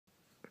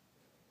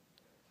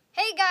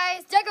Hey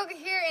guys, Jacko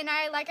here, and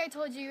like I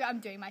told you, I'm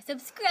doing my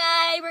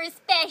subscriber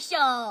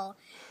special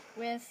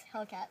with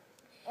Hellcat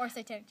or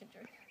Satanic Ginger.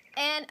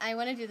 And I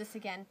want to do this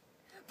again.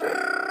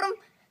 Jacko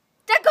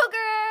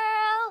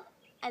girl!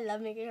 I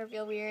love making her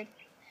feel weird.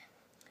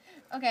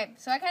 Okay,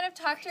 so I kind of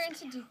talked her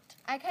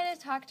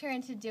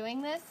into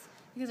doing this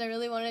because I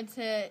really wanted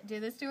to do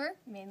this to her,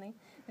 mainly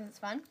because it's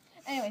fun.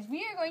 Anyways,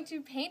 we are going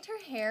to paint her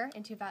hair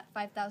into about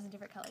 5,000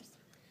 different colors.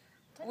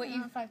 What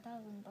you 5,000,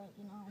 but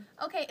you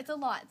know. Okay, it's a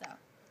lot though.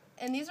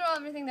 And these are all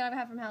everything that I've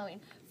had from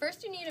Halloween.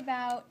 First, you need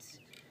about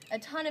a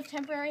ton of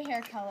temporary hair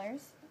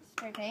colors.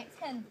 Spray paint.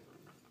 10.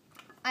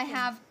 I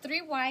have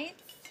 3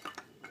 whites,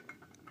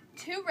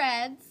 2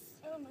 reds,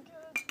 Oh my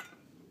god.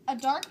 a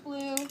dark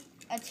blue,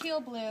 a teal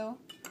blue,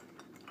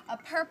 a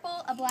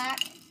purple, a black,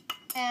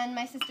 and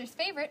my sister's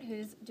favorite,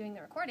 who's doing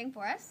the recording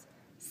for us,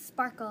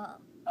 Sparkle.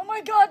 Oh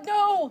my god,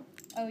 no!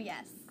 Oh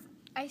yes.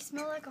 I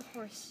smell like a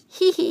horse.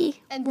 Hee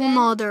hee. And Well, then-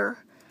 mother.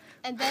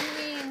 And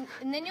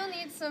then you'll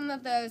need some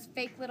of those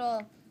fake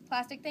little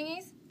plastic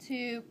thingies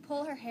to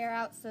pull her hair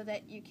out so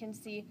that you can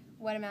see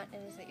what amount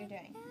it is that you're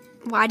doing.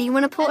 Why do you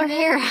want to pull her And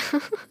hair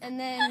then- out? And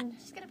then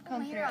She's gonna pull Come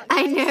my hair through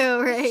out. it. I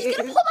know, right? She's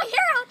gonna pull my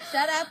hair out!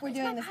 shut up, we're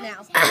doing this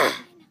now.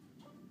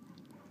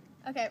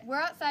 Okay, we're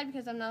outside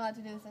because I'm not allowed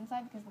to do this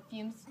inside because the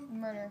fumes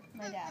murder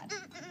my dad.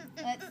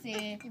 Let's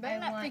see. You better I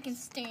not want- freaking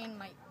stain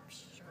my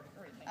shirt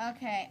or anything.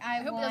 Okay, I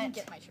hope it want doesn't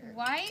get my shirt.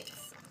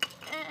 whites.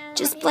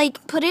 Just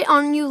like put it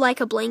on you like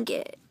a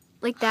blanket,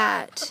 like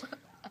that.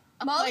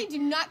 Molly, do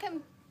not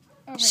come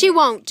over She here.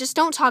 won't. Just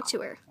don't talk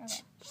to her.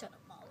 Shut up,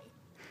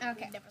 Molly.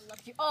 Okay. Never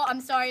loved you. Oh,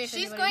 I'm sorry if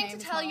She's anybody's going name to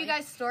is tell you Molly.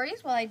 guys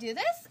stories while I do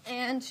this,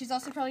 and she's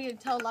also probably going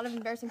to tell a lot of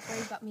embarrassing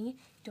stories about me.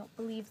 Don't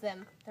believe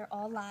them. They're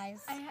all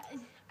lies.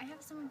 I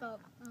have some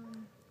about,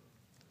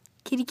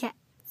 Kitty cat.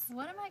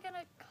 what am I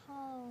gonna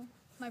call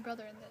my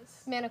brother in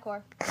this?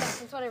 Manicore.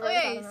 That's what I wrote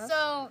Okay, about him.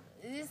 so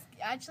this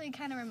actually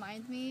kind of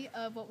reminds me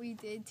of what we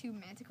did to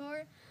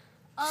Manticore.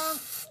 Oh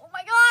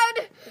my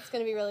god! It's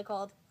going to be really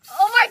cold.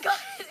 Oh my god,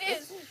 it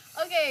is!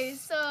 Okay,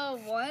 so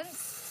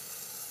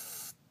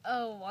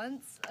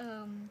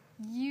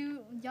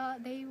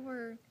they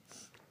were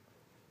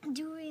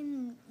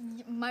doing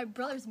my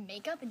brother's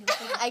makeup and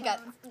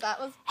That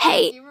was.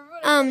 Hey, Do you remember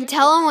what I told you?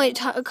 tell them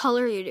what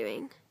color you're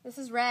doing. This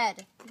is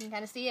red. You can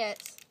kind of see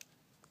it.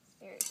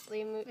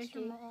 Seriously, Like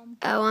your Moochie. mom.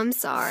 Oh, I'm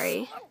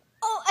sorry.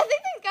 Oh, I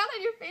think they got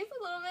on your face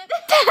a little bit.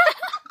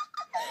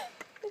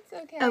 It's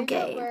okay.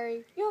 Okay. Don't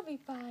worry. You'll be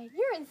fine.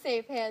 You're in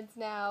safe hands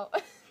now.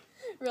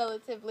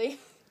 Relatively.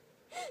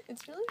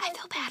 It's really I hard.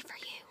 feel bad for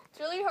you. It's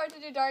really hard to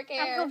do dark I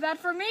hair. feel bad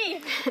for me.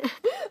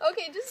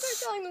 Okay, just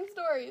start telling them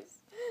stories.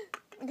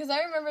 Because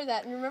I remember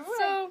that. And remember when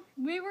So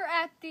we were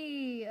at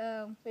the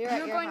We were at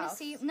your going house. to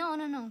see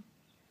no.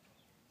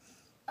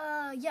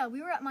 Yeah,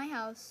 we were at my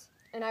house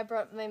and I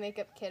brought my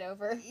makeup kit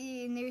over.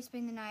 and they were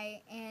spending the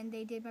night and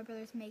they did my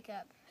brother's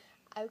makeup.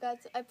 I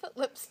put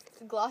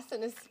gloss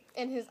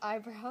in his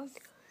eyebrows.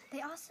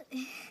 They also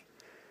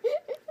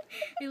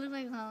he looked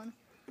like a clown.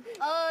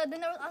 Then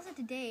there was also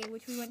today,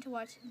 which we went to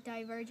watch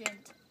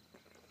Divergent,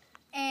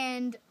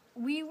 and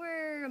we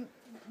were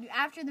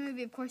after the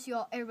movie. Of course,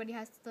 everybody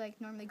has to like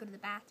normally go to the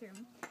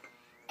bathroom,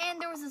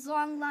 and there was this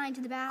long line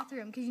to the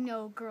bathroom because you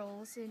know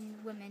girls and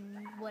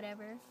women,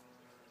 whatever.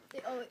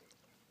 What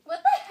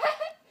the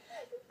heck?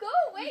 Go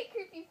away,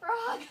 creepy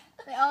frog.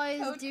 They always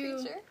Toad do.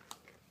 creature.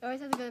 They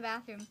always have to go to the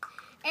bathroom,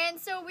 and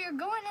so we were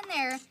going in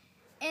there,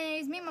 and it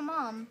was me and my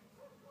mom.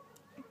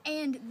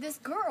 And this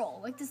girl,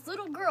 like this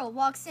little girl,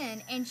 walks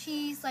in, and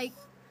she's like,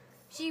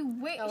 I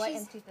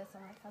emptied this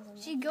on my cousin.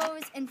 she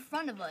goes in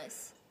front of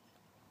us.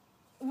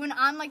 When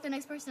I'm like the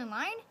next person in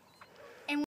line,